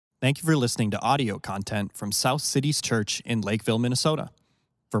Thank you for listening to audio content from South Cities Church in Lakeville, Minnesota.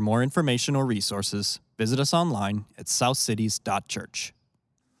 For more information or resources, visit us online at southcities.church.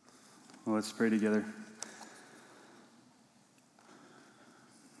 Well, let's pray together.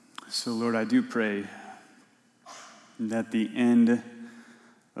 So, Lord, I do pray that the end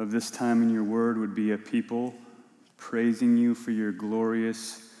of this time in your word would be a people praising you for your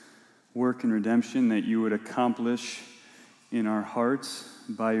glorious work and redemption, that you would accomplish in our hearts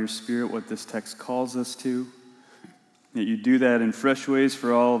by your Spirit what this text calls us to, that you do that in fresh ways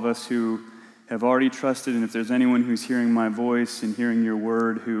for all of us who have already trusted, and if there's anyone who's hearing my voice and hearing your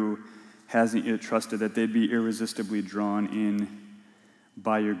word who hasn't yet trusted, that they'd be irresistibly drawn in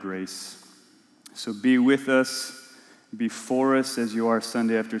by your grace. So be with us, be for us as you are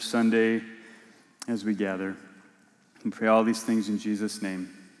Sunday after Sunday as we gather. We pray all these things in Jesus'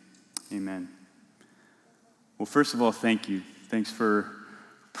 name. Amen. Well, first of all, thank you. Thanks for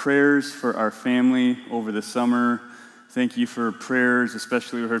prayers for our family over the summer. Thank you for prayers,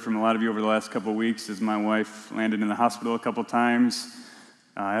 especially we heard from a lot of you over the last couple of weeks as my wife landed in the hospital a couple times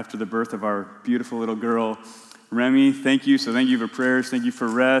after the birth of our beautiful little girl, Remy. Thank you. So thank you for prayers. Thank you for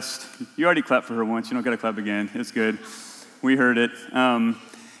rest. You already clapped for her once. You don't got to clap again. It's good. We heard it.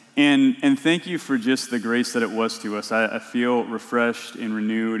 And thank you for just the grace that it was to us. I feel refreshed and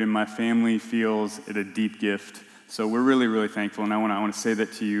renewed, and my family feels it a deep gift. So we're really, really thankful, and I want to say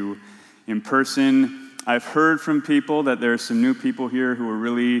that to you in person. I've heard from people that there are some new people here who are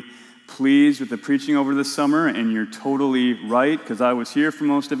really pleased with the preaching over the summer, and you're totally right, because I was here for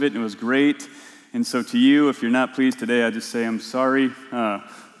most of it, and it was great. And so to you, if you're not pleased today, I just say I'm sorry.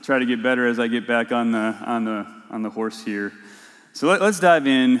 Try to get better as I get back on the horse here. So let's dive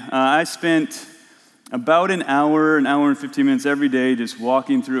in. I spent about an hour and 15 minutes every day just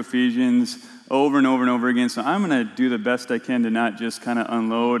walking through Ephesians over and over and over again. So I'm going to do the best I can to not just kind of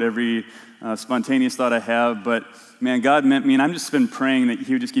unload every spontaneous thought I have. But man, God meant me, and I've just been praying that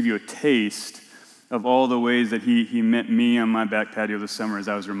he would just give you a taste of all the ways that he met me on my back patio this summer as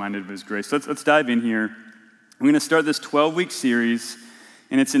I was reminded of his grace. So let's dive in here. We're going to start this 12-week series,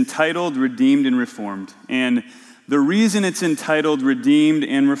 and it's entitled Redeemed and Reformed. And the reason it's entitled Redeemed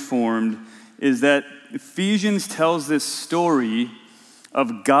and Reformed is that Ephesians tells this story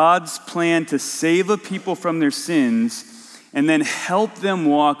of God's plan to save a people from their sins and then help them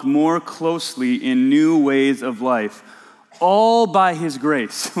walk more closely in new ways of life, all by his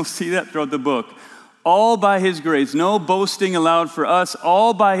grace. We'll see that throughout the book. All by his grace. No boasting allowed for us,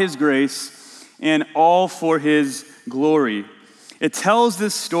 all by his grace and all for his glory. It tells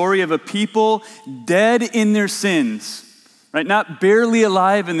this story of a people dead in their sins, right? Not barely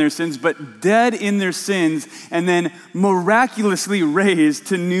alive in their sins, but dead in their sins, and then miraculously raised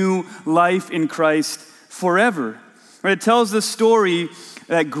to new life in Christ forever. Right? It tells the story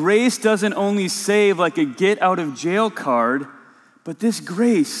that grace doesn't only save like a get-out-of-jail card, but this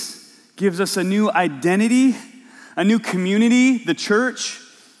grace gives us a new identity, a new community, the church,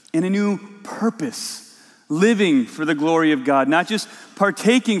 and a new purpose. Living for the glory of God, not just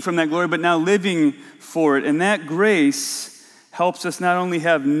partaking from that glory, but now living for it. And that grace helps us not only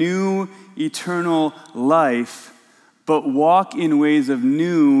have new eternal life, but walk in ways of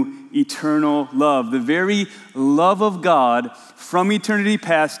new eternal love. The very love of God from eternity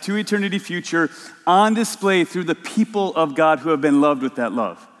past to eternity future on display through the people of God who have been loved with that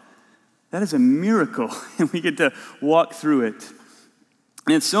love. That is a miracle, and we get to walk through it.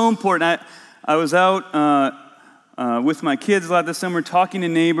 And it's so important. I was out with my kids a lot this summer, talking to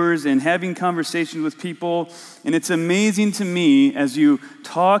neighbors and having conversations with people, and it's amazing to me as you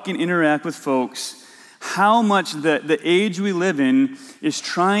talk and interact with folks how much the age we live in is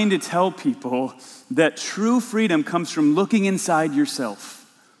trying to tell people that true freedom comes from looking inside yourself.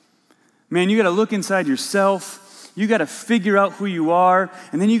 Man, you got to look inside yourself. You got to figure out who you are,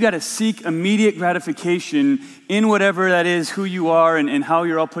 and then you got to seek immediate gratification in whatever that is, who you are and how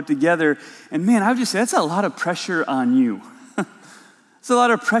you're all put together. And man, I would just say that's a lot of pressure on you. It's a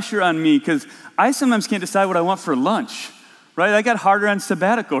lot of pressure on me because I sometimes can't decide what I want for lunch, right? I got harder on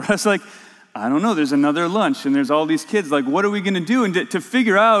sabbatical. I was like, I don't know, there's another lunch and there's all these kids. Like, what are we going to do? And to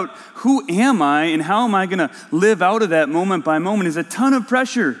figure out who am I and how am I going to live out of that moment by moment is a ton of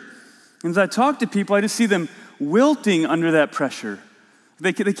pressure. And as I talk to people, I just see them wilting under that pressure.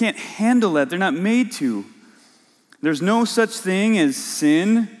 They can't handle that. They're not made to. There's no such thing as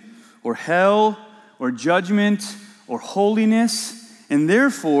sin or hell or judgment or holiness, and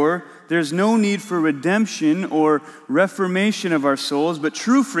therefore there's no need for redemption or reformation of our souls, but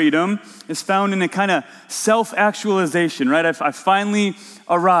true freedom is found in a kind of self-actualization, right? I finally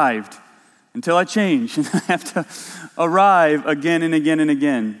arrived until I change, and I have to arrive again and again and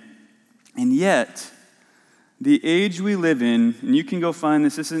again. And yet, the age we live in, and you can go find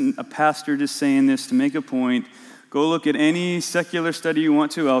this isn't a pastor just saying this to make a point. Go look at any secular study you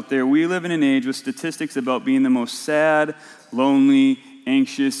want to out there. We live in an age with statistics about being the most sad, lonely,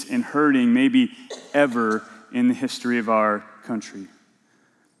 anxious, and hurting maybe ever in the history of our country.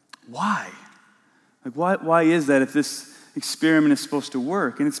 Why? Why is that if this experiment is supposed to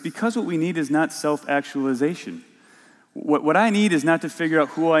work? And it's because what we need is not self-actualization. What I need is not to figure out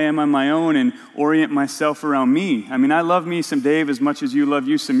who I am on my own and orient myself around me. I mean, I love me some Dave as much as you love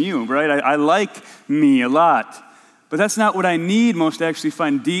you some you, right? I like me a lot. But that's not what I need most to actually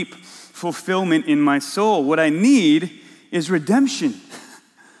find deep fulfillment in my soul. What I need is redemption.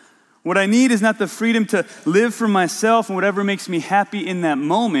 What I need is not the freedom to live for myself and whatever makes me happy in that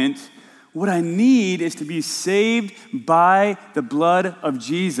moment. What I need is to be saved by the blood of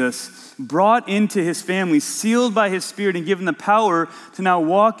Jesus, brought into his family, sealed by his Spirit, and given the power to now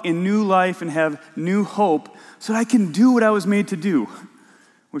walk in new life and have new hope so that I can do what I was made to do,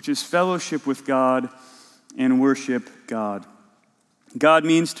 which is fellowship with God and worship God. God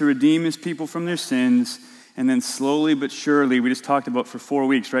means to redeem his people from their sins, and then slowly but surely, we just talked about for 4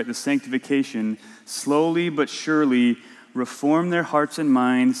 weeks, right, the sanctification, slowly but surely reform their hearts and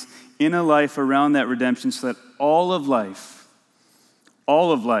minds in a life around that redemption so that all of life,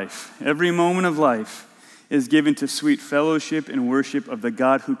 every moment of life is given to sweet fellowship and worship of the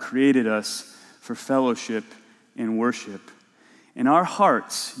God who created us for fellowship and worship. And our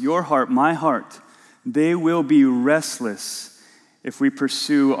hearts, your heart, my heart, they will be restless if we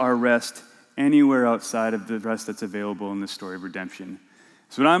pursue our rest anywhere outside of the rest that's available in the story of redemption.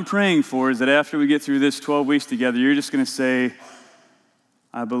 So what I'm praying for is that after we get through this 12 weeks together, you're just going to say,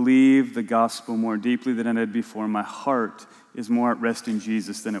 I believe the gospel more deeply than I did before. My heart is more at rest in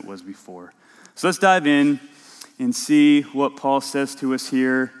Jesus than it was before. So let's dive in and see what Paul says to us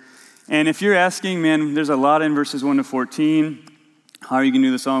here. And if you're asking, man, there's a lot in verses 1 to 14. How are you going to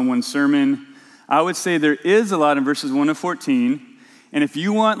do this all in one sermon? I would say there is a lot in verses 1 to 14. And if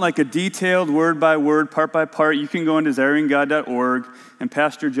you want like a detailed word by word, part by part, you can go into desiringgod.org, and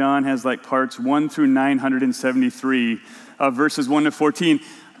Pastor John has like parts 1 through 973 of verses 1 to 14.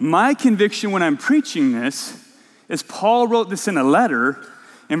 My conviction when I'm preaching this is Paul wrote this in a letter,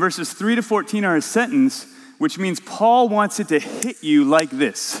 and verses 3 to 14 are a sentence, which means Paul wants it to hit you like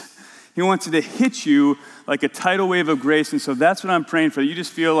this. He wants it to hit you like a tidal wave of grace, and so that's what I'm praying for. You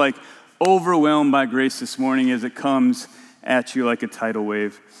just feel like overwhelmed by grace this morning as it comes at you like a tidal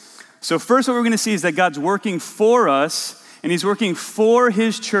wave. So first what we're going to see is that God's working for us, and he's working for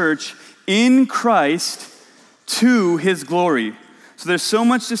his church in Christ to his glory. So there's so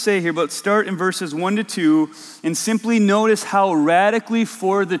much to say here, but start in verses 1 to 2 and simply notice how radically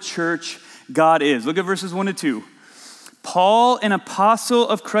for the church God is. Look at verses 1 to 2. Paul, an apostle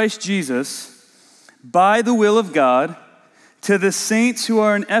of Christ Jesus, by the will of God, to the saints who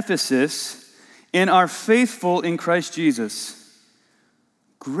are in Ephesus and are faithful in Christ Jesus.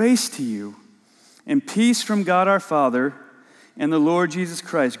 Grace to you and peace from God our Father and the Lord Jesus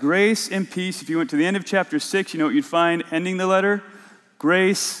Christ. Grace and peace. If you went to the end of chapter 6, you know what you'd find ending the letter?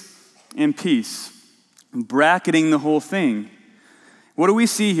 Grace and peace. Bracketing the whole thing. What do we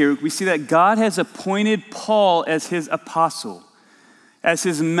see here? We see that God has appointed Paul as his apostle, as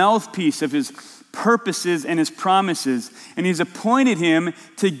his mouthpiece of his purposes and his promises. And he's appointed him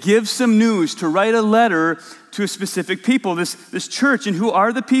to give some news, to write a letter to a specific people, this church. And who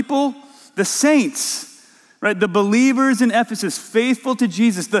are the people? The saints, right? The believers in Ephesus, faithful to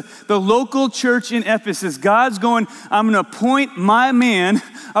Jesus, the local church in Ephesus. God's going, I'm going to appoint my man,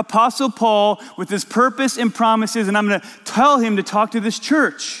 Apostle Paul, with his purpose and promises, and I'm going to tell him to talk to this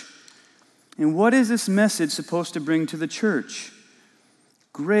church. And what is this message supposed to bring to the church?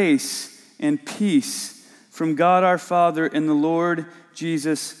 Grace and peace from God our Father and the Lord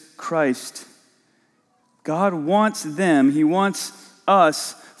Jesus Christ. God wants them, he wants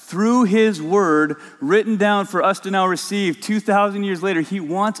us, through his word, written down for us to now receive 2,000 years later, he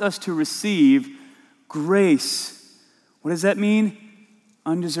wants us to receive grace. What does that mean?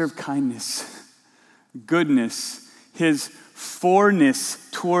 Undeserved kindness, goodness, his forness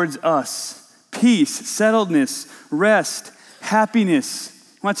towards us, peace, settledness, rest, happiness.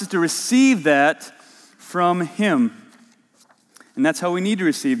 He wants us to receive that from him. And that's how we need to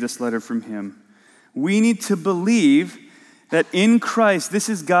receive this letter from him. We need to believe that in Christ, this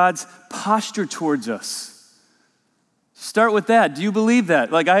is God's posture towards us. Start with that. Do you believe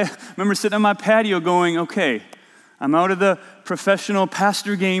that? Like I remember sitting on my patio going, okay, I'm out of the professional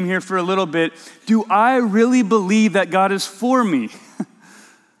pastor game here for a little bit. Do I really believe that God is for me?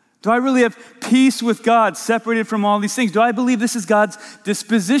 Do I really have peace with God, separated from all these things? Do I believe this is God's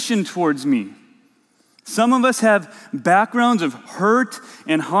disposition towards me? Some of us have backgrounds of hurt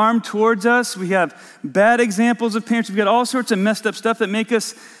and harm towards us. We have bad examples of parents. We've got all sorts of messed up stuff that make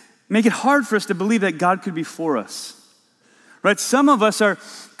it hard for us to believe that God could be for us. Right? Some of us are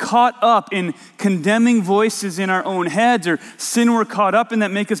caught up in condemning voices in our own heads, or sin we're caught up in that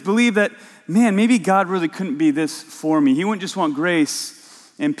make us believe that, man, maybe God really couldn't be this for me. He wouldn't just want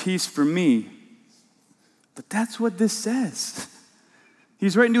grace and peace for me. But that's what this says.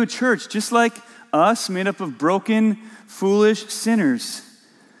 He's writing to a church just like us, made up of broken, foolish sinners.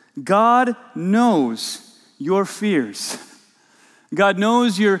 God knows your fears. God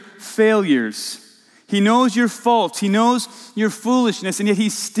knows your failures. He knows your faults. He knows your foolishness, and yet he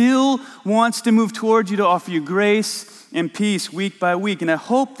still wants to move towards you to offer you grace and peace week by week. And I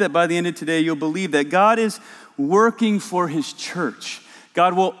hope that by the end of today, you'll believe that God is working for his church.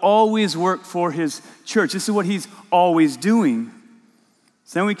 God will always work for his church. This is what he's always doing.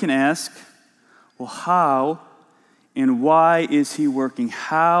 So then we can ask, well, how and why is he working?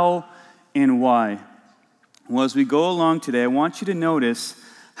 How and why? Well, as we go along today, I want you to notice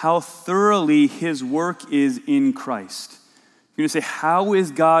how thoroughly his work is in Christ. You're going to say, how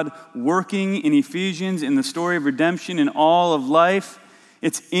is God working in Ephesians, in the story of redemption, in all of life?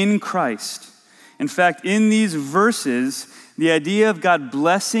 It's in Christ. In fact, in these verses, the idea of God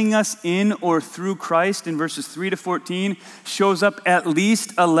blessing us in or through Christ in verses 3 to 14 shows up at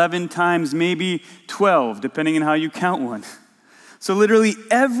least 11 times, maybe 12, depending on how you count one. So literally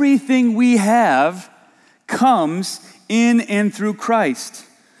everything we have comes in and through Christ.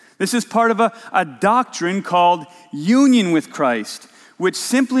 This is part of a doctrine called union with Christ, which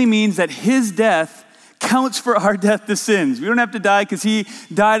simply means that his death counts for our death to sins. We don't have to die because he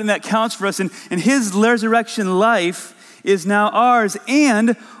died and that counts for us. And his resurrection life is now ours,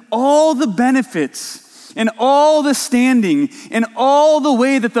 and all the benefits and all the standing and all the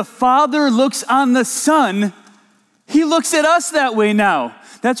way that the Father looks on the Son, he looks at us that way now.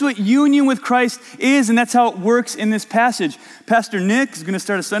 That's what union with Christ is, and that's how it works in this passage. Pastor Nick is going to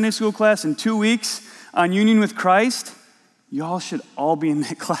start a Sunday school class in 2 weeks on union with Christ. Y'all should all be in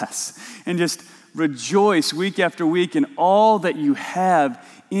that class and just rejoice week after week in all that you have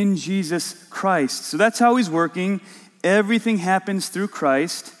in Jesus Christ. So that's how he's working. Everything happens through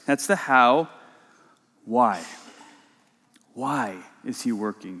Christ. That's the how. Why? Why is he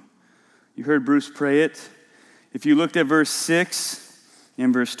working? You heard Bruce pray it. If you looked at verse 6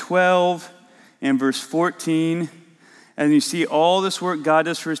 and verse 12 and verse 14, and you see all this work God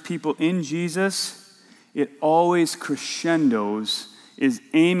does for his people in Jesus, it always crescendos, is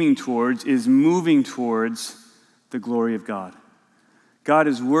aiming towards, is moving towards the glory of God. God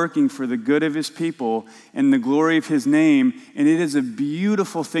is working for the good of his people and the glory of his name, and it is a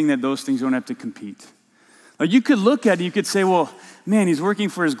beautiful thing that those things don't have to compete. Like you could look at it, you could say, well, man, he's working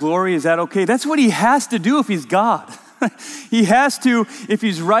for his glory, is that okay? That's what he has to do if he's God. He has to, if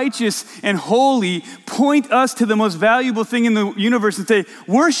he's righteous and holy, point us to the most valuable thing in the universe and say,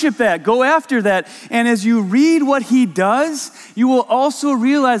 worship that, go after that. And as you read what he does, you will also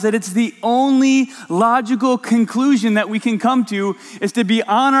realize that it's the only logical conclusion that we can come to is to be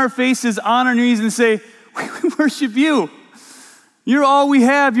on our faces, on our knees, and say, we worship you. You're all we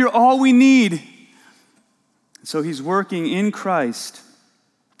have, you're all we need. So he's working in Christ,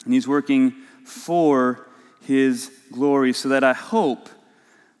 and he's working for his glory, so that I hope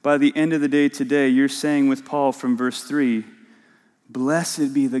by the end of the day today, you're saying with Paul from verse 3,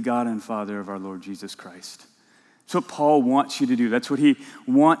 blessed be the God and Father of our Lord Jesus Christ. That's what Paul wants you to do. That's what he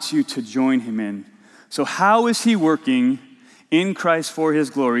wants you to join him in. So how is he working in Christ for his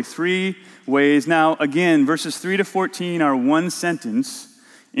glory? 3 ways. Now, again, verses 3 to 14 are one sentence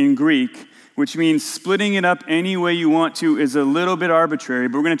in Greek, which means splitting it up any way you want to is a little bit arbitrary,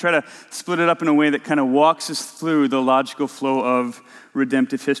 but we're going to try to split it up in a way that kind of walks us through the logical flow of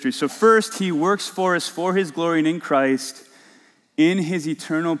redemptive history. So first, he works for us for his glory and in Christ in his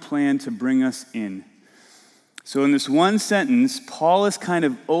eternal plan to bring us in. So in this one sentence, Paul is kind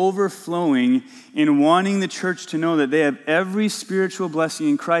of overflowing in wanting the church to know that they have every spiritual blessing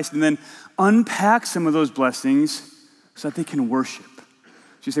in Christ, and then unpack some of those blessings so that they can worship.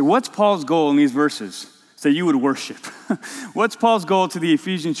 So you say, what's Paul's goal in these verses? Say you would worship. What's Paul's goal to the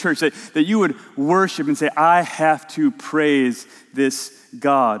Ephesian church? That you would worship and say, I have to praise this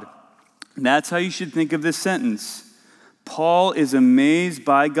God. And that's how you should think of this sentence. Paul is amazed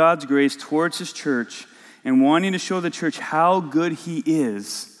by God's grace towards his church and wanting to show the church how good he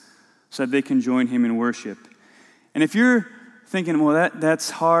is so that they can join him in worship. And if you're thinking, well, that's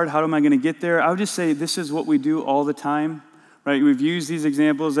hard, how am I going to get there? I would just say this is what we do all the time. right? We've used these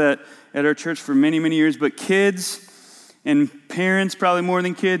examples at our church for many, many years, but kids and parents, probably more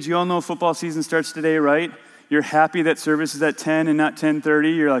than kids, you all know football season starts today, right? You're happy that service is at 10 and not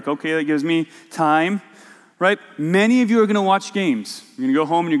 10:30. You're like, okay, that gives me time, right? Many of you are going to watch games. You're going to go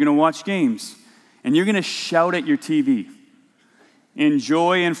home and you're going to watch games, and you're going to shout at your TV in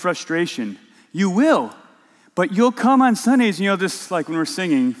joy and frustration. You will, but you'll come on Sundays and you'll just, like when we're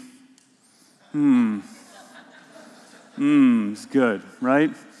singing, it's good,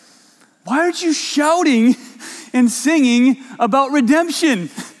 right? Why aren't you shouting and singing about redemption?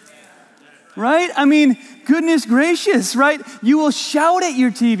 Right? I mean, goodness gracious, right? You will shout at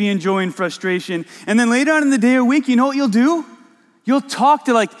your TV in joy and frustration, and then later on in the day or week, you know what you'll do? You'll talk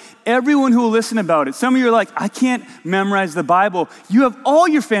to like everyone who will listen about it. Some of you are like, I can't memorize the Bible. You have all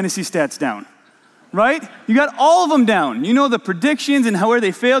your fantasy stats down, right? You got all of them down. You know the predictions and where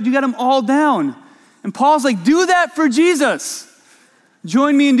they failed. You got them all down. And Paul's like, do that for Jesus.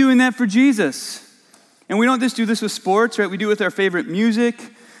 Join me in doing that for Jesus. And we don't just do this with sports, right? We do it with our favorite music,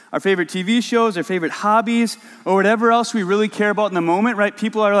 our favorite TV shows, our favorite hobbies, or whatever else we really care about in the moment, right?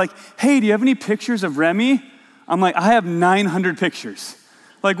 People are like, hey, do you have any pictures of Remy? I'm like, I have 900 pictures.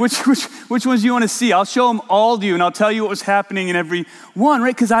 Like, which ones do you want to see? I'll show them all to you, and I'll tell you what was happening in every one,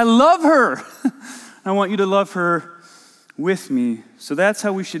 right? Because I love her. I want you to love her with me. So that's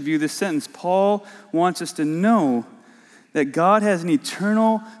how we should view this sentence. Paul wants us to know that God has an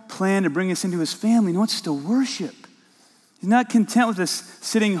eternal plan to bring us into his family. He wants us to worship. He's not content with us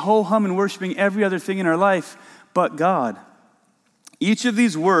sitting ho-hum and worshiping every other thing in our life but God. Each of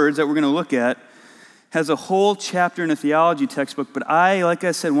these words that we're going to look at has a whole chapter in a theology textbook, but I, like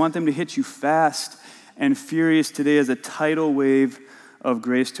I said, want them to hit you fast and furious today as a tidal wave of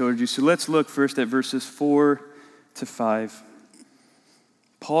grace towards you. So let's look first at verses 4 to 5.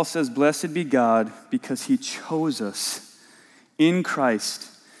 Paul says, "Blessed be God, because he chose us in Christ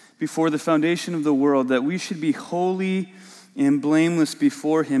before the foundation of the world, that we should be holy and blameless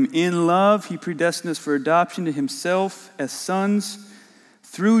before him. In love, he predestined us for adoption to himself as sons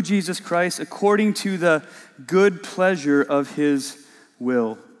through Jesus Christ, according to the good pleasure of his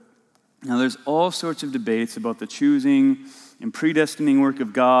will." Now, there's all sorts of debates about the choosing and predestining work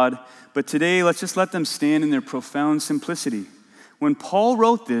of God, but today, let's just let them stand in their profound simplicity. When Paul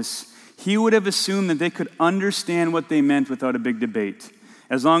wrote this, he would have assumed that they could understand what they meant without a big debate.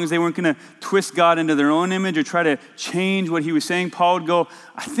 As long as they weren't going to twist God into their own image or try to change what he was saying, Paul would go,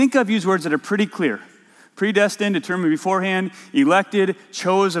 I think I've used words that are pretty clear. Predestined, determined beforehand, elected,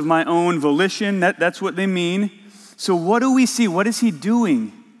 chose of my own volition. That's what they mean. So what do we see? What is he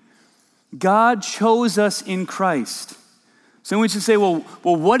doing? God chose us in Christ. So we should say, well,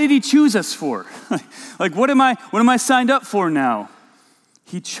 what did he choose us for? Like, what am I signed up for now?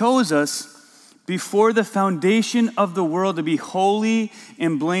 He chose us before the foundation of the world to be holy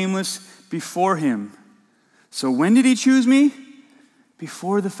and blameless before him. So when did he choose me?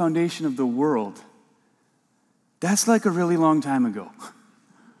 Before the foundation of the world. That's like a really long time ago.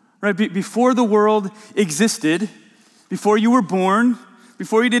 Right? Before the world existed, before you were born,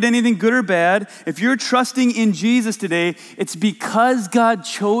 before you did anything good or bad, if you're trusting in Jesus today, it's because God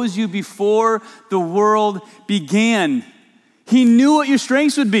chose you before the world began. He knew what your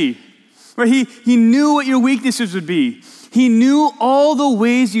strengths would be. Right? He knew what your weaknesses would be. He knew all the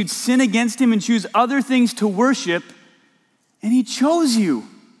ways you'd sin against him and choose other things to worship, and he chose you.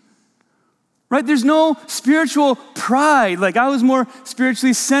 Right? There's no spiritual pride, like I was more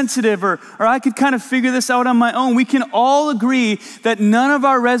spiritually sensitive or I could kind of figure this out on my own. We can all agree that none of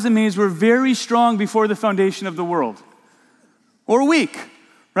our resumes were very strong before the foundation of the world. Or weak,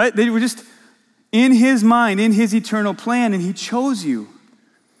 right? They were just in his mind, in his eternal plan, and he chose you.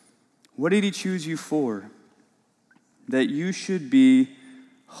 What did he choose you for? That you should be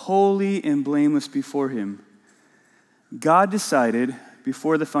holy and blameless before him. God decided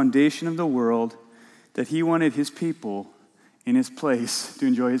before the foundation of the world that he wanted his people in his place to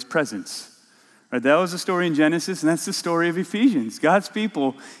enjoy his presence. Right? That was the story in Genesis, and that's the story of Ephesians. God's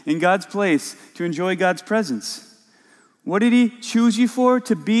people in God's place to enjoy God's presence. What did he choose you for?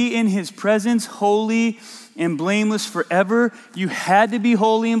 To be in his presence, holy and blameless forever. You had to be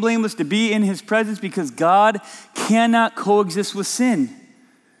holy and blameless to be in his presence because God cannot coexist with sin.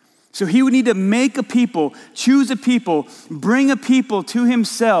 So he would need to make a people, choose a people, bring a people to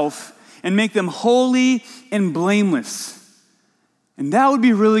himself and make them holy and blameless. And that would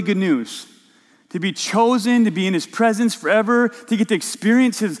be really good news. To be chosen, to be in his presence forever, to get to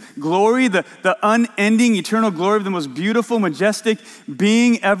experience his glory, the unending, eternal glory of the most beautiful, majestic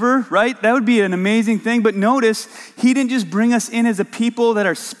being ever, right? That would be an amazing thing. But notice, he didn't just bring us in as a people that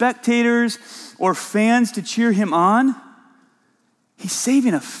are spectators or fans to cheer him on. He's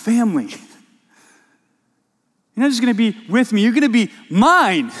saving a family. You're not just going to be with me, you're going to be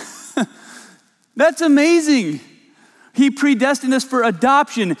mine. That's amazing. He predestined us for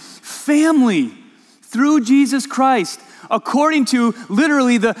adoption, family, through Jesus Christ, according to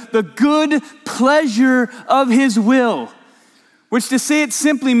literally the good pleasure of his will, which, to say it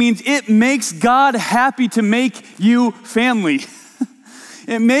simply, means it makes God happy to make you family.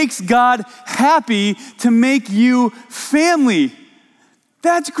 It makes God happy to make you family.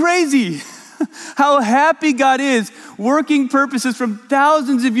 That's crazy. How happy God is, working purposes from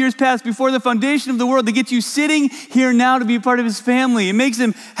thousands of years past before the foundation of the world to get you sitting here now to be part of his family. It makes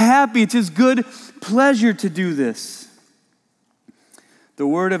him happy. It's his good pleasure to do this. The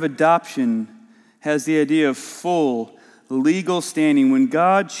word of adoption has the idea of full legal standing. When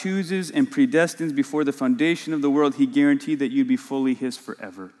God chooses and predestines before the foundation of the world, he guaranteed that you'd be fully his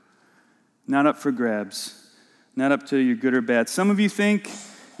forever. Not up for grabs. Not up to your good or bad. Some of you think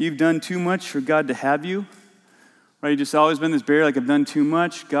you've done too much for God to have you. Right? You've just always been this barrier, like I've done too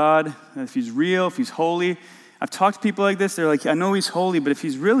much. God, if he's real, if he's holy. I've talked to people like this. They're like, I know he's holy, but if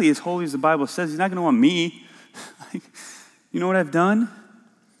he's really as holy as the Bible says, he's not going to want me. Like, you know what I've done?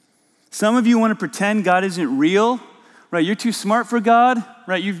 Some of you want to pretend God isn't real. Right? You're too smart for God.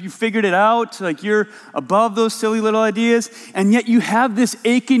 Right? You figured it out. Like you're above those silly little ideas. And yet you have this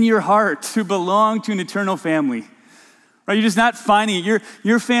ache in your heart to belong to an eternal family. Right? You're just not finding it.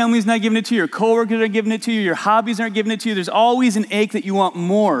 Your family's not giving it to you. Your coworkers aren't giving it to you. Your hobbies aren't giving it to you. There's always an ache that you want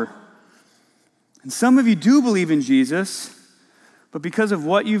more. And some of you do believe in Jesus, but because of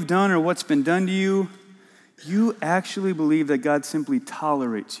what you've done or what's been done to you, you actually believe that God simply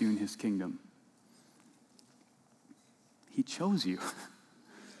tolerates you in his kingdom. He chose you.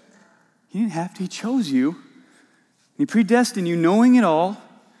 He didn't have to. He chose you. He predestined you, knowing it all,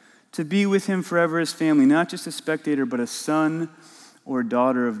 to be with him forever as family, not just a spectator, but a son or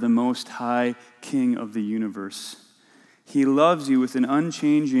daughter of the Most High King of the universe. He loves you with an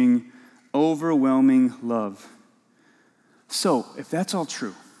unchanging, overwhelming love. So, if that's all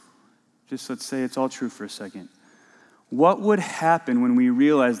true, just let's say it's all true for a second, what would happen when we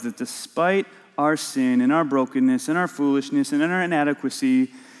realize that despite our sin and our brokenness and our foolishness and our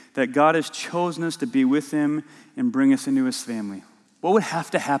inadequacy, that God has chosen us to be with him and bring us into his family? What would have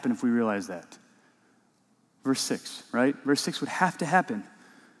to happen if we realized that? Verse 6, right? Verse 6 would have to happen.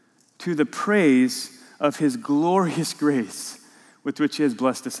 To the praise of his glorious grace with which he has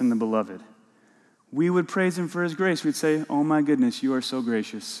blessed us in the beloved. We would praise him for his grace. We'd say, oh my goodness, you are so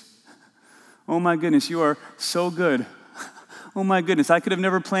gracious. Oh my goodness, you are so good. Oh my goodness, I could have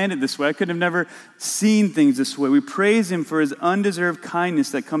never planned it this way. I could have never seen things this way. We praise him for his undeserved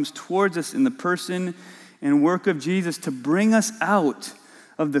kindness that comes towards us in the person and work of Jesus to bring us out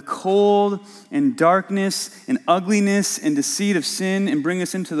of the cold and darkness and ugliness and deceit of sin and bring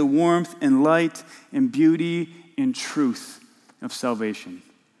us into the warmth and light and beauty and truth of salvation.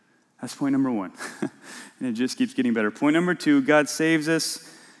 That's point number one. And it just keeps getting better. Point number two, God saves us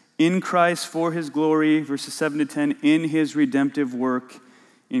in Christ for his glory, verses 7 to 10, in his redemptive work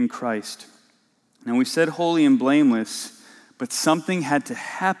in Christ. Now we said holy and blameless, but something had to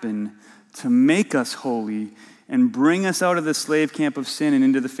happen to make us holy and bring us out of the slave camp of sin and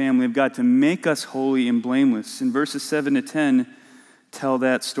into the family of God, to make us holy and blameless. In verses 7 to 10 tell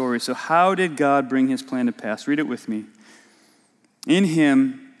that story. So how did God bring his plan to pass? Read it with me. In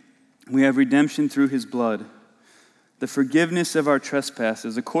him we have redemption through his blood, the forgiveness of our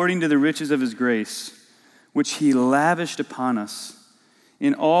trespasses, according to the riches of his grace, which he lavished upon us,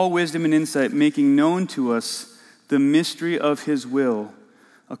 in all wisdom and insight, making known to us the mystery of his will,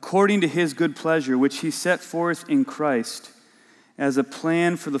 according to his good pleasure, which he set forth in Christ as a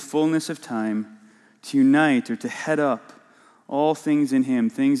plan for the fullness of time, to unite or to head up all things in him,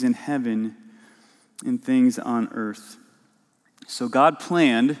 things in heaven and things on earth. So God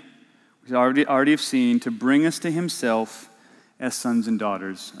planned, we already have seen, to bring us to himself as sons and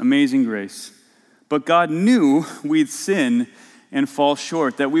daughters. Amazing grace. But God knew we'd sin and fall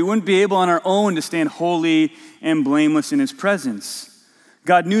short, that we wouldn't be able on our own to stand holy and blameless in his presence.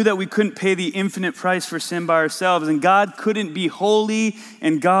 God knew that we couldn't pay the infinite price for sin by ourselves, and God couldn't be holy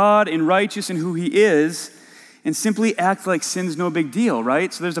and God and righteous in who he is and simply act like sin's no big deal,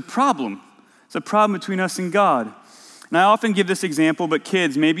 right? So there's a problem. There's a problem between us and God. And I often give this example, but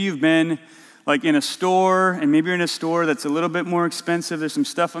kids, maybe you've been like in a store, and maybe you're in a store that's a little bit more expensive. There's some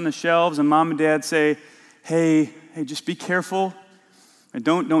stuff on the shelves, and mom and dad say, hey, just be careful.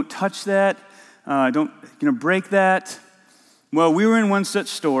 Don't touch that. Don't break that. Well, we were in one such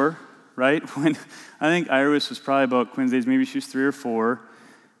store, right? When I think Iris was probably about Quinn's age, maybe she was 3 or 4.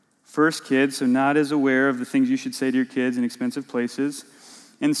 first kid, so not as aware of the things you should say to your kids in expensive places.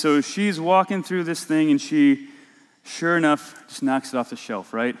 And so she's walking through this thing, and she, sure enough, just knocks it off the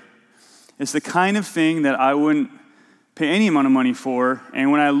shelf, right? It's the kind of thing that I wouldn't pay any amount of money for.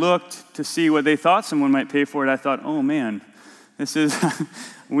 And when I looked to see what they thought someone might pay for it, I thought, oh man, this is,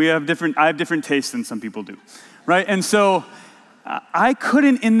 I have different tastes than some people do, right? And so I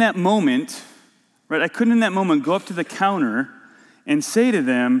couldn't in that moment go up to the counter and say to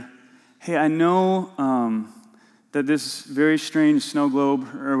them, hey, I know that this very strange snow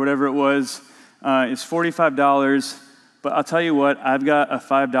globe or whatever it was is $45, but I'll tell you what, I've got a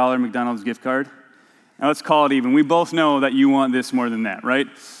 $5 McDonald's gift card. Now let's call it even. We both know that you want this more than that, right?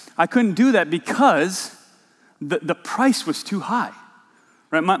 I couldn't do that because the price was too high,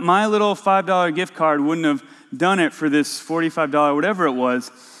 right? My little $5 gift card wouldn't have done it for this $45, whatever it was.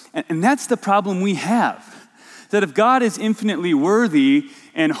 And that's the problem we have. That if God is infinitely worthy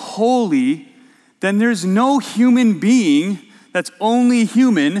and holy, then there's no human being that's only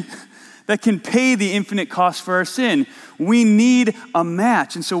human that can pay the infinite cost for our sin. We need a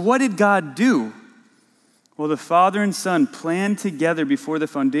match. And so what did God do? Well, the Father and Son planned together before the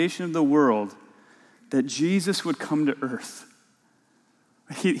foundation of the world that Jesus would come to earth.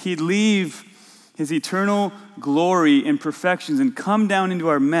 He'd leave his eternal glory and perfections and come down into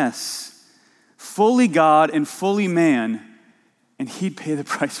our mess, fully God and fully man, and he'd pay the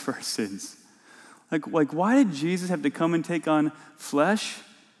price for our sins. Like why did Jesus have to come and take on flesh?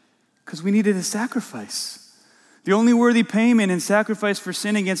 Because we needed a sacrifice. The only worthy payment and sacrifice for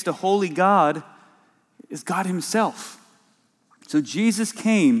sin against a holy God is God himself. So Jesus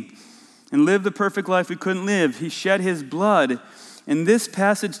came and lived the perfect life we couldn't live. He shed his blood. And this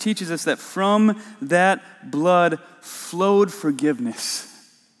passage teaches us that from that blood flowed forgiveness.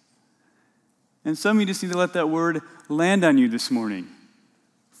 And some of you just need to let that word land on you this morning.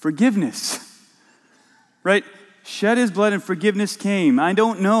 Forgiveness. Right? Shed his blood and forgiveness came. I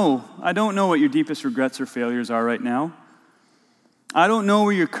don't know what your deepest regrets or failures are right now. I don't know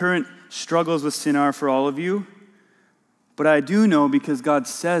where your current struggles with sin are for all of you. But I do know, because God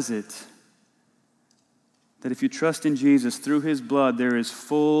says it, that if you trust in Jesus through his blood, there is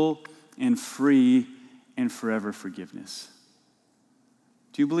full and free and forever forgiveness.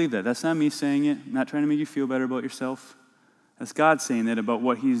 Do you believe that? That's not me saying it. I'm not trying to make you feel better about yourself. That's God saying that about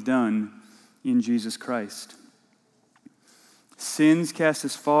what he's done in Jesus Christ. Sins cast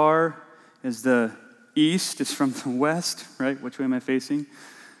as far as the east is from the west, right? Which way am I facing?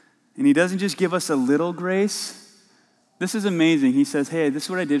 And he doesn't just give us a little grace. This is amazing. He says, hey, this is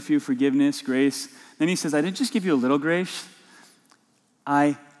what I did for you, forgiveness, grace. Then he says, I didn't just give you a little grace,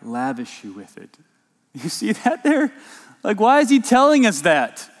 I lavish you with it. You see that there? Like, why is he telling us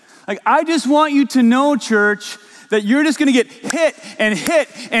that? Like, I just want you to know, church, that you're just going to get hit and hit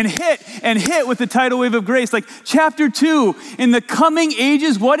and hit and hit with the tidal wave of grace. Like chapter 2, in the coming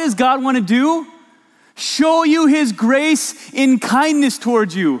ages, what does God want to do? Show you his grace in kindness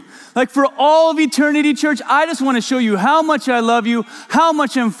towards you. Like for all of eternity, church, I just want to show you how much I love you, how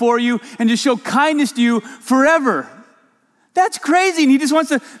much I'm for you, and to show kindness to you forever. That's crazy, and he just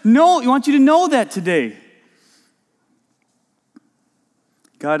wants you to know that today.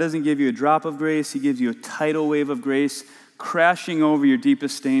 God doesn't give you a drop of grace, he gives you a tidal wave of grace, crashing over your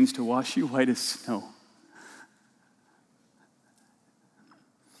deepest stains to wash you white as snow.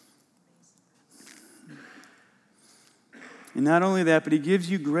 And not only that, but he gives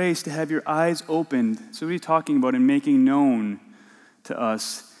you grace to have your eyes opened. So what are you talking about in making known to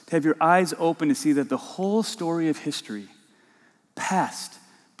us? To have your eyes open to see that the whole story of history, past,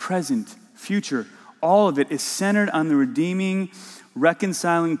 present, future, all of it is centered on the redeeming,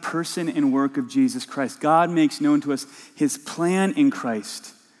 reconciling person and work of Jesus Christ. God makes known to us his plan in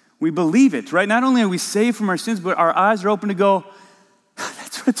Christ. We believe it, right? Not only are we saved from our sins, but our eyes are open to go,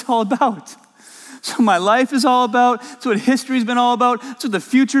 that's what it's all about. So my life is all about, that's what history's been all about, that's what the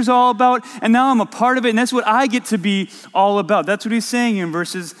future's all about, and now I'm a part of it, and that's what I get to be all about. That's what he's saying in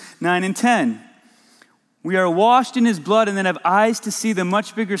verses 9 and 10. We are washed in his blood and then have eyes to see the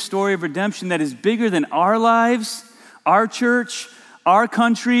much bigger story of redemption that is bigger than our lives, our church, our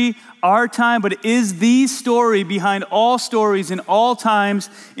country, our time, but it is the story behind all stories in all times,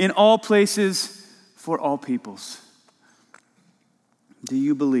 in all places, for all peoples. Do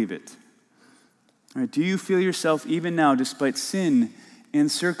you believe it? All right, do you feel yourself even now, despite sin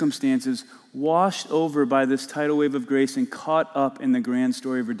and circumstances, washed over by this tidal wave of grace and caught up in the grand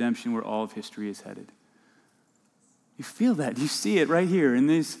story of redemption where all of history is headed? You feel that. You see it right here in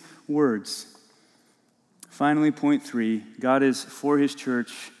these words. Finally, point 3, God is for his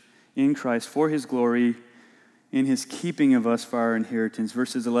church in Christ, for his glory, in his keeping of us for our inheritance.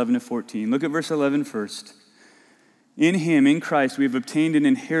 Verses 11 to 14. Look at verse 11 first. In him, in Christ, we have obtained an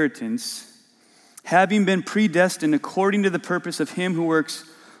inheritance, having been predestined according to the purpose of him who works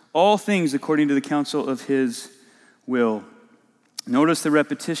all things according to the counsel of his will. Notice the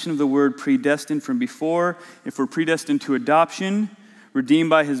repetition of the word predestined from before. If we're predestined to adoption, redeemed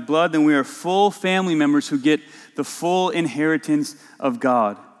by his blood, then we are full family members who get the full inheritance of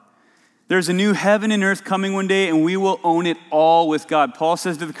God. There's a new heaven and earth coming one day, and we will own it all with God. Paul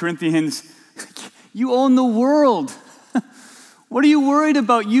says to the Corinthians, you own the world. What are you worried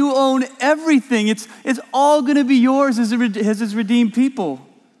about? You own everything. It's all going to be yours as his redeemed people.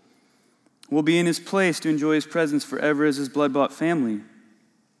 We'll be in his place to enjoy his presence forever as his blood-bought family.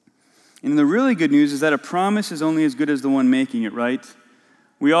 And the really good news is that a promise is only as good as the one making it, right?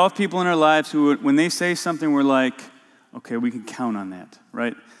 We all have people in our lives who, when they say something, we're like, okay, we can count on that,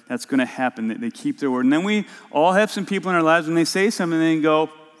 right? That's going to happen. They keep their word. And then we all have some people in our lives, when they say something, they go,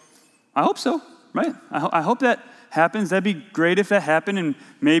 I hope so, right? I hope that happens. That'd be great if that happened, and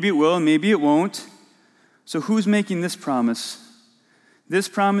maybe it will, and maybe it won't. So who's making this promise? This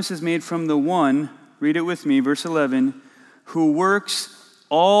promise is made from the one, read it with me, verse 11, who works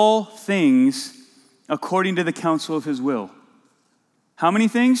all things according to the counsel of his will. How many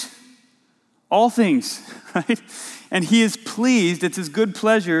things? All things, right? And he is pleased, it's his good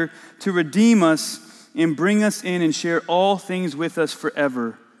pleasure to redeem us and bring us in and share all things with us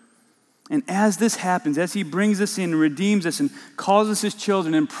forever. And as this happens, as he brings us in, redeems us, and calls us his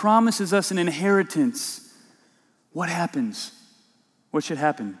children, and promises us an inheritance, what happens? What should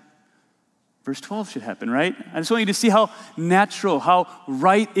happen? Verse 12 should happen, right? I just want you to see how natural, how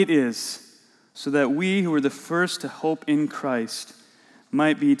right it is, so that we who are the first to hope in Christ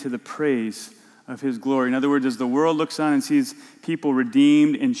might be to the praise of his glory. In other words, as the world looks on and sees people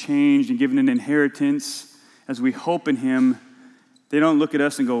redeemed and changed and given an inheritance, as we hope in him, they don't look at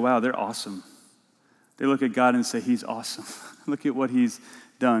us and go, wow, they're awesome. They look at God and say, he's awesome. Look at what he's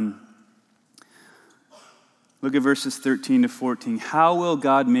done. Look at verses 13 to 14. How will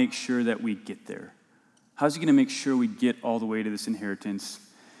God make sure that we get there? How's he going to make sure we get all the way to this inheritance?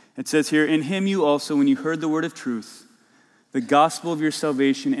 It says here, in him you also, when you heard the word of truth, the gospel of your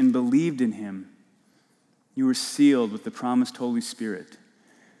salvation, and believed in him, you were sealed with the promised Holy Spirit,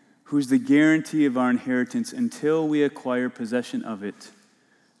 who is the guarantee of our inheritance until we acquire possession of it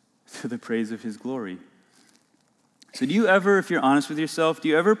to the praise of his glory. So do you ever, if you're honest with yourself, do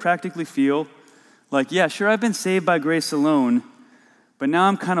you ever practically feel like, yeah, sure, I've been saved by grace alone, but now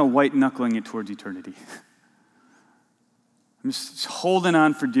I'm kind of white-knuckling it towards eternity. I'm just holding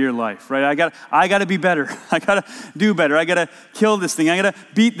on for dear life, right? I got to be better. I got to do better. I got to kill this thing. I got to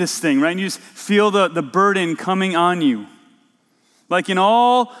beat this thing, right? And you just feel the burden coming on you. Like in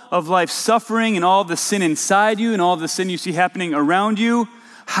all of life's suffering and all of the sin inside you and all of the sin you see happening around you,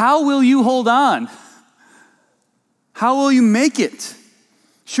 how will you hold on? How will you make it?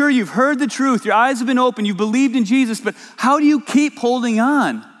 Sure, you've heard the truth. Your eyes have been opened. You've believed in Jesus, but how do you keep holding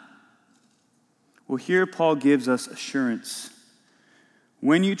on? Well, here Paul gives us assurance.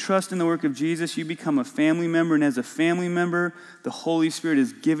 When you trust in the work of Jesus, you become a family member, and as a family member, the Holy Spirit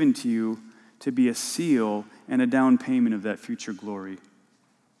is given to you to be a seal and a down payment of that future glory.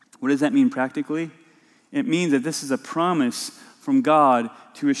 What does that mean practically? It means that this is a promise from God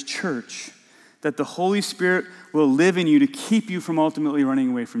to his church, that the Holy Spirit will live in you to keep you from ultimately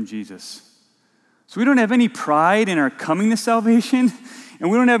running away from Jesus. So we don't have any pride in our coming to salvation, and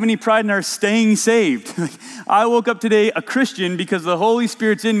we don't have any pride in our staying saved. I woke up today a Christian because the Holy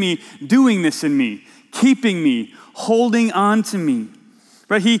Spirit's in me, doing this in me, keeping me, holding on to me.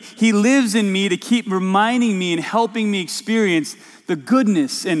 Right? He lives in me to keep reminding me and helping me experience the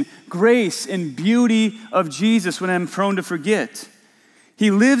goodness and grace and beauty of Jesus when I'm prone to forget.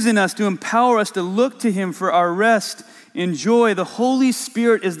 He lives in us to empower us to look to him for our rest and joy. The Holy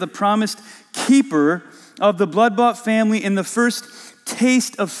Spirit is the promised keeper of the blood-bought family and the first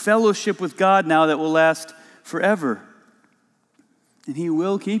taste of fellowship with God now that will last forever. And he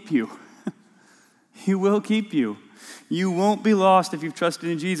will keep you. He will keep you. You won't be lost if you've trusted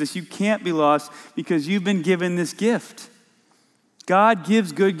in Jesus. You can't be lost because you've been given this gift. God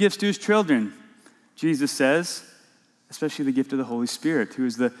gives good gifts to his children, Jesus says, especially the gift of the Holy Spirit, who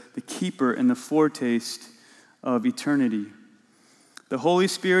is the keeper and the foretaste of eternity. The Holy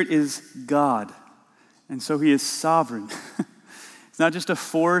Spirit is God, and so he is sovereign. It's not just a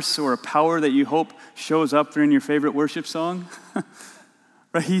force or a power that you hope shows up during your favorite worship song.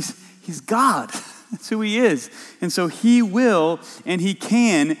 Right? He's God. That's who he is. And so he will, and he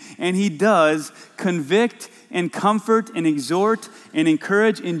can, and he does convict and comfort and exhort and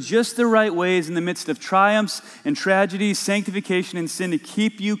encourage in just the right ways in the midst of triumphs and tragedies, sanctification and sin, to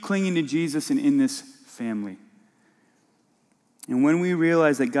keep you clinging to Jesus and in this family. And when we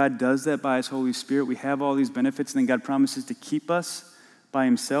realize that God does that by his Holy Spirit, we have all these benefits, and then God promises to keep us by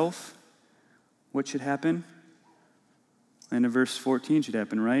himself, what should happen? And in verse 14 should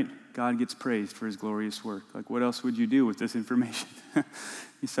happen, right? God gets praised for his glorious work. Like, what else would you do with this information?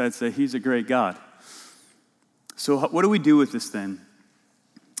 Besides say, he's a great God. So what do we do with this then?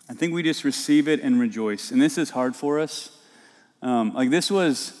 I think we just receive it and rejoice. And this is hard for us. This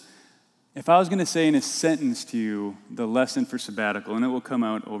was, if I was going to say in a sentence to you, the lesson for sabbatical, and it will come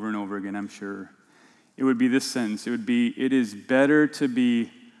out over and over again, I'm sure, it would be this sentence. It would be, it is better to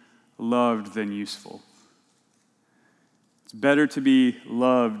be loved than useful. It's better to be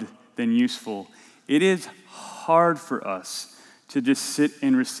loved than useful. It is hard for us to just sit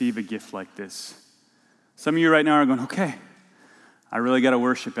and receive a gift like this. Some of you right now are going, okay, I really got to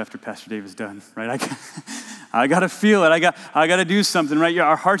worship after Pastor Dave is done, right? I got to feel it. I got to do something, right?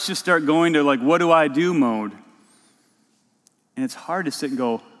 Our hearts just start going to like, what do I do mode? And it's hard to sit and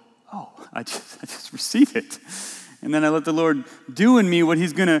go, oh, I just receive it. And then I let the Lord do in me what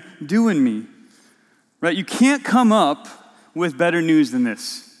he's going to do in me, right? You can't come up with better news than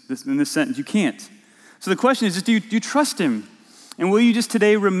this sentence. You can't. So the question is, do you trust him? And will you just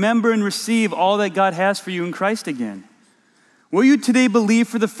today remember and receive all that God has for you in Christ again? Will you today believe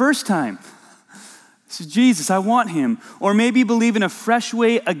for the first time? This is Jesus, I want him. Or maybe believe in a fresh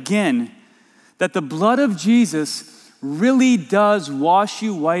way again that the blood of Jesus really does wash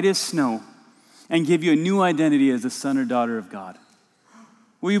you white as snow and give you a new identity as a son or daughter of God.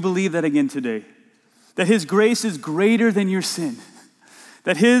 Will you believe that again today? That his grace is greater than your sin.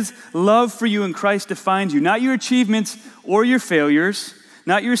 That his love for you in Christ defines you. Not your achievements or your failures.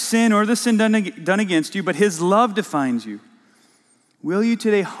 Not your sin or the sin done against you, but his love defines you. Will you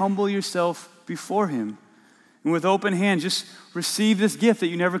today humble yourself before him? And with open hands, just receive this gift that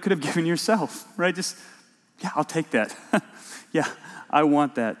you never could have given yourself, right? I'll take that. Yeah, I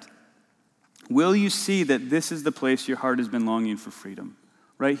want that. Will you see that this is the place your heart has been longing for freedom?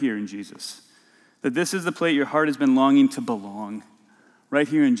 Right here in Jesus. That this is the place your heart has been longing to belong, right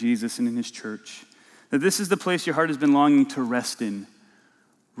here in Jesus and in his church. That this is the place your heart has been longing to rest in,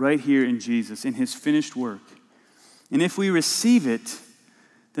 right here in Jesus, in his finished work. And if we receive it,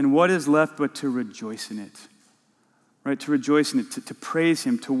 then what is left but to rejoice in it, right? To rejoice in it, to praise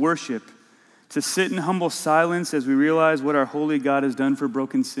him, to worship, to sit in humble silence as we realize what our holy God has done for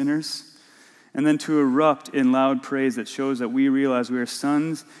broken sinners, and then to erupt in loud praise that shows that we realize we are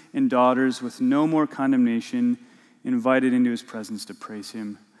sons and daughters with no more condemnation, invited into his presence to praise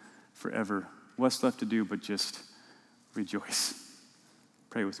him forever. What's left to do but just rejoice?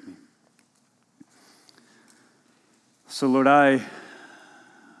 Pray with me. So Lord, I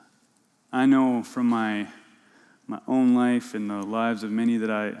know from my own life and the lives of many that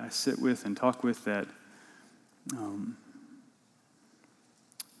I sit with and talk with that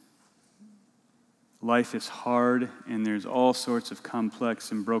life is hard, and there's all sorts of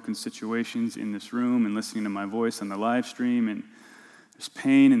complex and broken situations in this room and listening to my voice on the live stream, and there's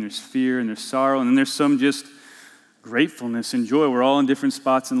pain and there's fear and there's sorrow, and then there's some just gratefulness and joy. We're all in different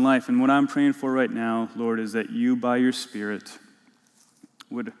spots in life, and what I'm praying for right now, Lord, is that you, by your Spirit,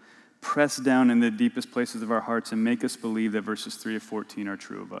 would press down in the deepest places of our hearts and make us believe that verses 3 to 14 are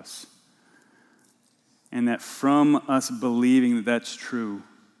true of us. And that from us believing that that's true,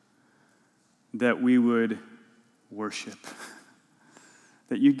 that we would worship.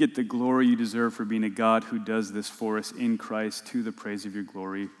 That you get the glory you deserve for being a God who does this for us in Christ to the praise of your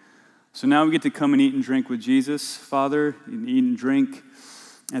glory. So now we get to come and eat and drink with Jesus, Father, and eat and drink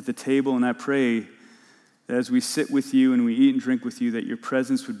at the table. And I pray that as we sit with you and we eat and drink with you, that your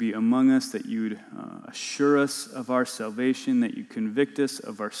presence would be among us, that you would assure us of our salvation, that you convict us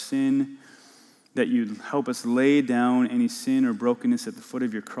of our sin, that you'd help us lay down any sin or brokenness at the foot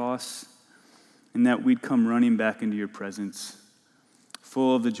of your cross, and that we'd come running back into your presence,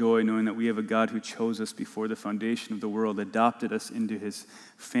 full of the joy, knowing that we have a God who chose us before the foundation of the world, adopted us into his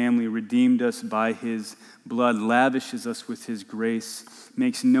family, redeemed us by his blood, lavishes us with his grace,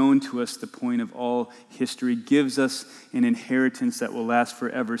 makes known to us the point of all history, gives us an inheritance that will last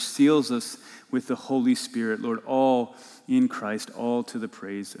forever, seals us with the Holy Spirit, Lord, all in Christ, all to the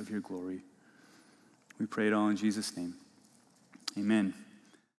praise of your glory. We pray it all in Jesus' name. Amen.